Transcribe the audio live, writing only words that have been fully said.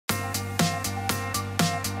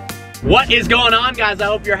What is going on, guys? I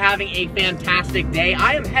hope you're having a fantastic day.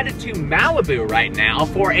 I am headed to Malibu right now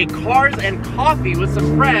for a cars and coffee with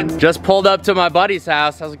some friends. Just pulled up to my buddy's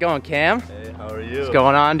house. How's it going, Cam? Hey, how are you? What's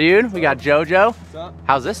going on, dude? We got JoJo. What's up?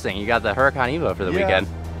 How's this thing? You got the Huracan Evo for the weekend.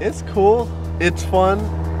 It's cool. It's fun.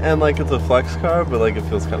 And like it's a flex car, but like it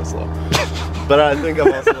feels kind of slow. But I think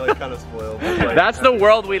I'm also like kind of spoiled. Like, that's the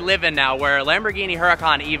world we live in now, where Lamborghini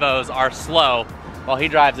Huracan Evos are slow while he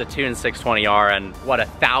drives a tuned 620R and what,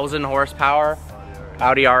 1,000 horsepower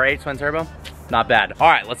Audi R8 twin turbo? Not bad. All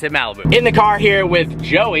right, let's hit Malibu. In the car here with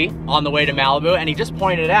Joey on the way to Malibu, and he just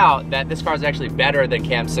pointed out that this car is actually better than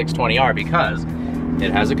Cam's 620R because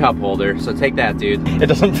it has a cup holder. So take that, dude. It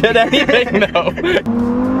doesn't fit anything though.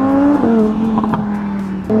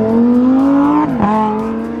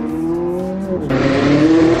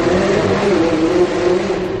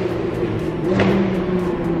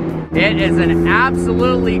 It is an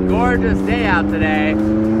absolutely gorgeous day out today.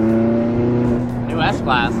 New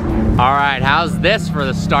S-Class. All right, how's this for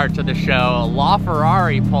the start to the show? A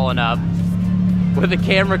LaFerrari pulling up with a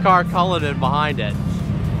camera car Cullinan behind it.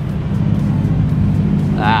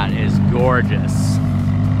 That is gorgeous.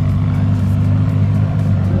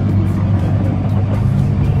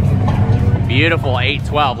 Beautiful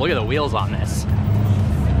 812. Look at the wheels on this.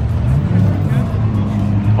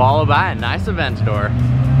 Followed by a nice Aventador.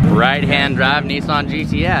 Right-hand drive Nissan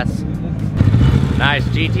GTS. Nice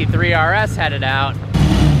GT3 RS headed out.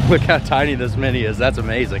 Look how tiny this Mini is, that's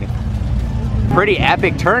amazing. Pretty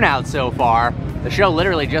epic turnout so far. The show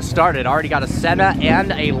literally just started. Already got a Senna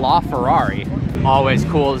and a LaFerrari. Always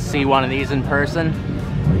cool to see one of these in person.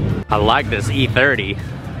 I like this E30.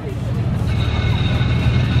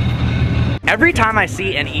 Every time I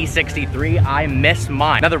see an E63, I miss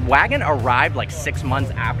mine. Now the wagon arrived like 6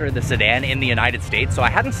 months after the sedan in the United States, so I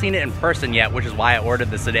hadn't seen it in person yet, which is why I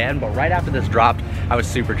ordered the sedan, but right after this dropped, I was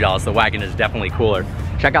super jealous. The wagon is definitely cooler.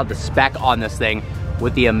 Check out the spec on this thing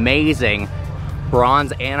with the amazing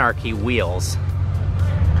Bronze Anarchy wheels.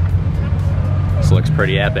 This looks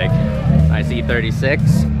pretty epic. Nice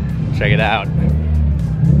E36, check it out.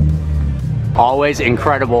 Always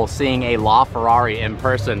incredible seeing a LaFerrari in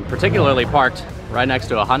person, particularly parked right next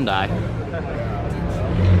to a Hyundai.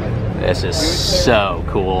 This is so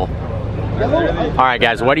cool. All right,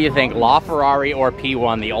 guys, what do you think? LaFerrari or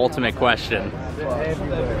P1, the ultimate question.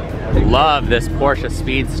 Love this Porsche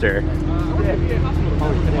Speedster.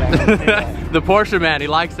 The Porsche man, he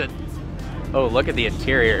likes it. Oh, look at the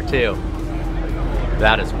interior too.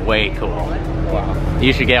 That is way cool. Wow.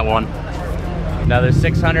 You should get one. Another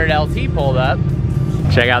 600 LT pulled up.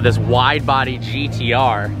 Check out this wide body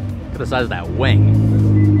GTR. Look at the size of that wing.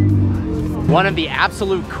 One of the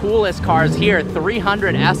absolute coolest cars here,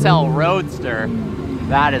 300 SL Roadster.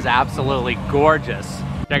 That is absolutely gorgeous.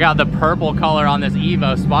 Check out the purple color on this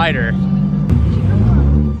Evo Spider.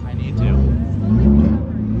 I need to.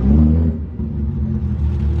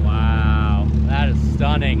 Wow, that is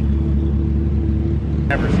stunning.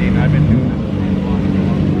 Never seen, I've been doing this.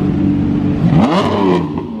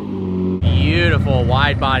 Beautiful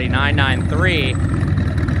wide body 993.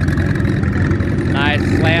 Nice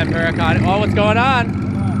slam Huracan. Oh, what's going on?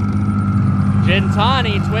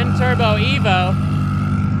 Gintani twin turbo Evo.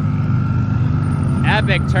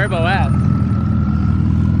 Epic Turbo F.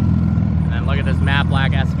 And then look at this matte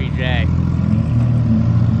black SVJ.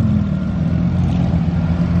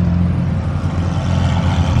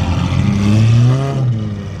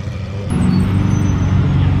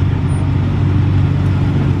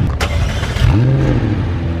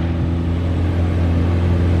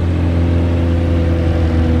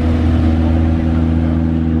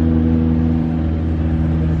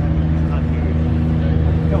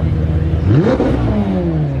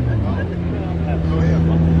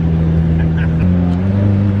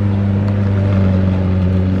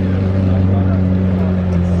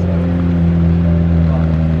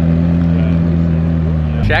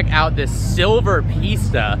 Check out this silver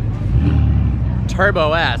Pista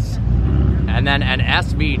Turbo S and then an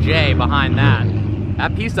SVJ behind that.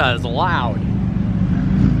 That Pista is loud.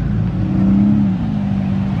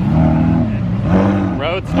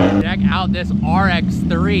 Roadster. Check out this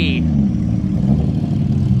RX-3.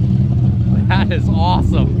 That is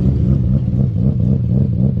awesome.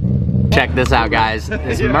 Check this out, guys.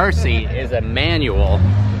 This Mercy is a manual.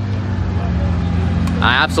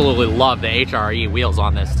 I absolutely love the HRE wheels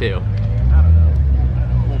on this too.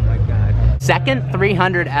 Oh my God. Second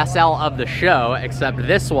 300 SL of the show, except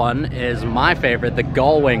this one is my favorite, the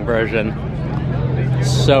Gullwing version.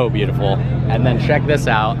 So beautiful. And then check this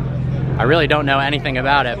out. I really don't know anything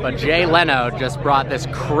about it, but Jay Leno just brought this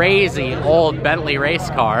crazy old Bentley race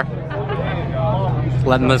car.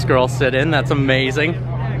 Letting this girl sit in, that's amazing.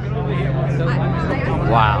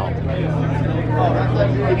 Wow.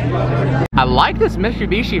 I like this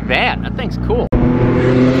Mitsubishi van, that thing's cool.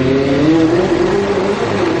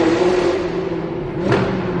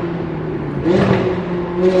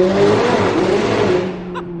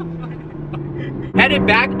 Headed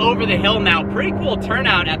back over the hill now. Pretty cool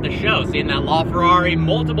turnout at the show. Seeing that LaFerrari,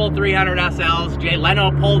 multiple 300 SLs. Jay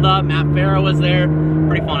Leno pulled up, Matt Farah was there.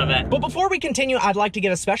 Pretty fun event. But before we continue, I'd like to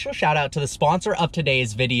give a special shout out to the sponsor of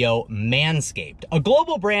today's video, Manscaped, a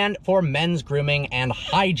global brand for men's grooming and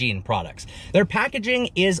hygiene products. Their packaging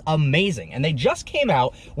is amazing, and they just came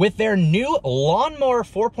out with their new Lawnmower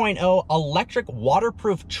 4.0 electric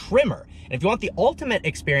waterproof trimmer. And if you want the ultimate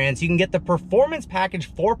experience, you can get the Performance Package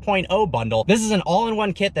 4.0 bundle. This is an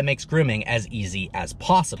all-in-one kit that makes grooming as easy as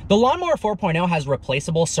possible. The Lawnmower 4.0 has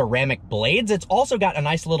replaceable ceramic blades. It's also got a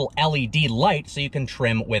nice little LED light so you can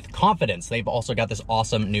trim with confidence. They've also got this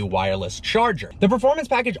awesome new wireless charger. The Performance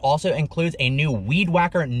Package also includes a new Weed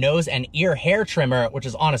Whacker nose and ear hair trimmer, which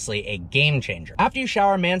is honestly a game changer. After you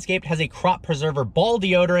shower, Manscaped has a Crop Preserver ball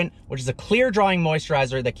deodorant, which is a clear drawing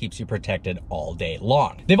moisturizer that keeps you protected all day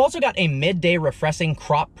long. They've also got a midday refreshing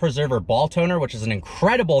Crop Preserver ball toner, which is an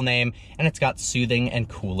incredible name, and it's got soothing and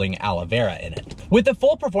cooling aloe vera in it. With the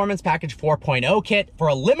full Performance Package 4.0 kit, for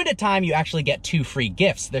a limited time, you actually get 2 free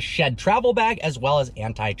gifts, the Shed travel bag, as well as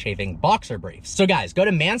anti-chafing boxer briefs. So guys, go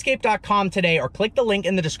to manscaped.com today or click the link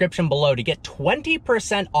in the description below to get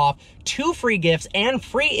 20% off, 2 free gifts, and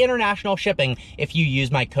free international shipping if you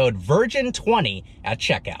use my code VIRGIN20 at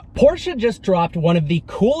checkout. Porsche just dropped one of the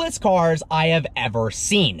coolest cars I have ever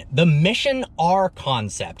seen, the Mission R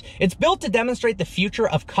concept. It's built to demonstrate the future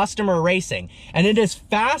of customer racing, and it is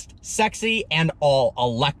fast, sexy, and all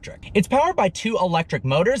electric. It's powered by 2 electric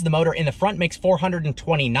motors. The motor in the front makes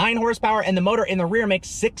 429 horsepower, and the motor in the rear makes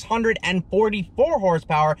 644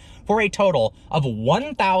 horsepower for a total of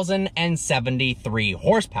 1,073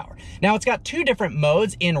 horsepower. Now, it's got 2 different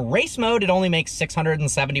modes. In race mode, it only makes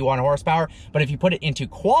 671 horsepower, but if you put it into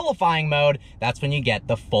qualifying mode, that's when you get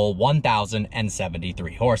the full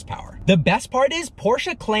 1,073 horsepower. The best part is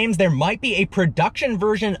Porsche claims there might be a production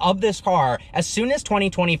version of this car as soon as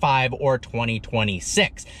 2025 or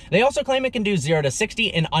 2026. They also claim it can do 0 to 60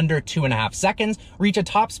 in under 2.5 seconds, reach a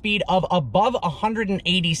top speed of above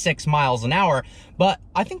 186 miles an hour, but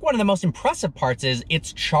I think one of the most impressive parts is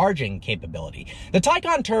its charging capability. The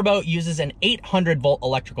Taycan Turbo uses an 800-volt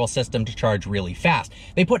electrical system to charge really fast.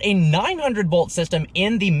 They put a 900-volt system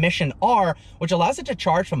in the Mission R, which allows it to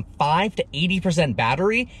charge from 5 to 80%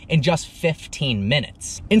 battery in just 15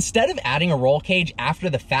 minutes. Instead of adding a roll cage after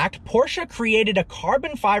the fact, Porsche created a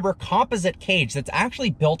carbon fiber composite cage that's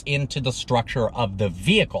actually built into the structure of the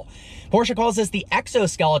vehicle. Porsche calls this the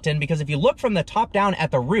exoskeleton because if you look from the top down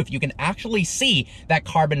at the roof, you can actually see that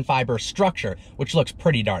carbon fiber structure, which looks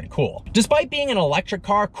pretty darn cool. Despite being an electric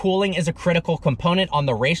car, cooling is a critical component on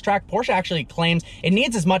the racetrack. Porsche actually claims it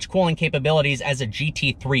needs as much cooling capabilities as a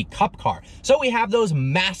GT3 Cup car. So we have those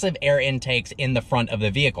massive air intakes in the front of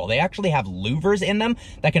the vehicle. They actually have louvers in them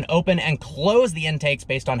that can open and close the intakes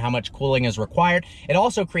based on how much cooling is required. It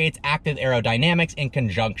also creates active aerodynamics in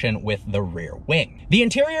conjunction with the rear wing. The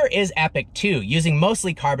interior is epic too, using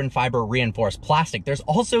mostly carbon fiber reinforced plastic. There's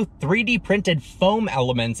also 3D printed foam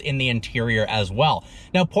elements in the interior as well.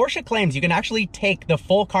 Now, Porsche claims you can actually take the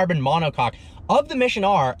full carbon monocoque of the Mission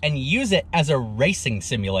R and use it as a racing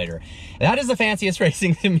simulator. That is the fanciest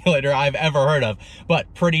racing simulator I've ever heard of,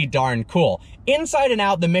 but pretty darn cool. Inside and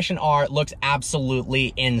out, the Mission R looks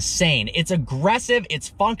absolutely insane. It's aggressive, it's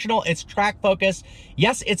functional, it's track focused.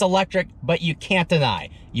 Yes, it's electric, but you can't deny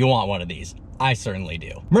you want one of these. I certainly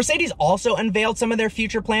do. Mercedes also unveiled some of their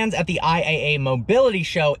future plans at the IAA Mobility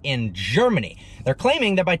Show in Germany. They're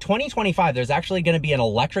claiming that by 2025, there's actually going to be an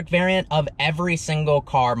electric variant of every single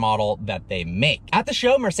car model that they make. At the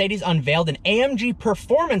show, Mercedes unveiled an AMG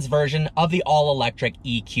performance version of the all-electric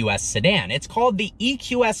EQS sedan. It's called the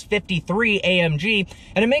EQS 53 AMG,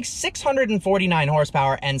 and it makes 649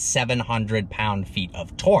 horsepower and 700 pound-feet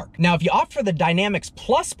of torque. Now, if you opt for the Dynamics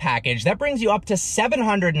Plus package, that brings you up to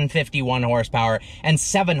 751 horsepower and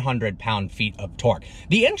 700 pound-feet of torque.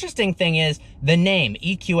 The interesting thing is the name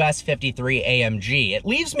EQS 53 AMG. It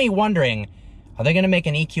leaves me wondering, are they going to make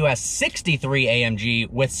an EQS 63 AMG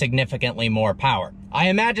with significantly more power? I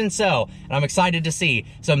imagine so, and I'm excited to see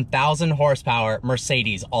some 1,000 horsepower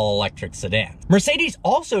Mercedes all-electric sedan. Mercedes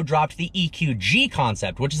also dropped the EQG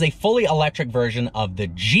concept, which is a fully electric version of the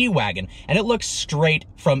G-Wagon, and it looks straight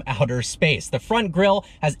from outer space. The front grille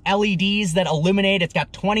has LEDs that illuminate. It's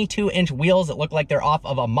got 22-inch wheels that look like they're off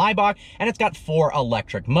of a Maybach, and it's got 4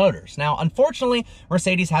 electric motors. Now, unfortunately,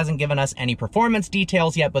 Mercedes hasn't given us any performance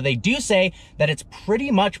details yet, but they do say that it's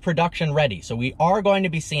pretty much production ready. So we are going to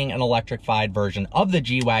be seeing an electrified version of the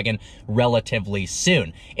G-Wagon relatively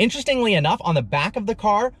soon. Interestingly enough, on the back of the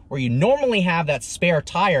car, where you normally have that spare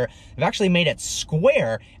tire, they've actually made it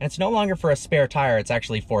square, and it's no longer for a spare tire, it's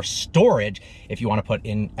actually for storage if you want to put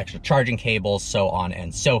in extra charging cables, so on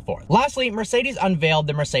and so forth. Lastly, Mercedes unveiled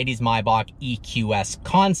the Mercedes Maybach EQS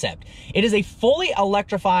concept. It is a fully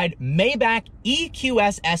electrified Maybach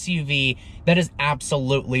EQS SUV that is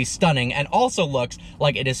absolutely stunning and also looks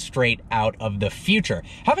like it is straight out of the future.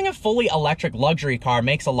 Having a fully electric luxury car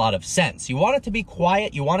makes a lot of sense. You want it to be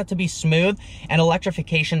quiet, you want it to be smooth, and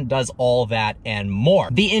electrification does all that and more.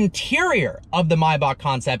 The interior of the Maybach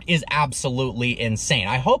concept is absolutely insane.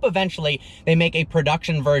 I hope eventually they make a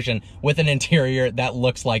production version with an interior that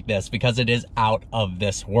looks like this, because it is out of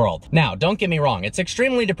this world. Now, don't get me wrong, it's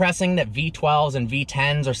extremely depressing that V12s and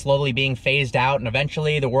V10s are slowly being phased out, and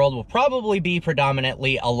eventually the world will probably be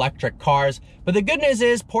predominantly electric cars. But the good news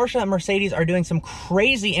is Porsche and Mercedes are doing some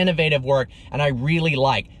crazy innovative work, and I really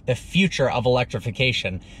like the future of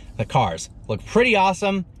electrification. The cars look pretty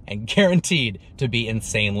awesome and guaranteed to be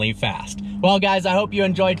insanely fast. Well, guys, I hope you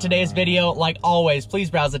enjoyed today's video. Like always, please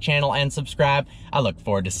browse the channel and subscribe. I look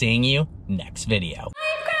forward to seeing you next video.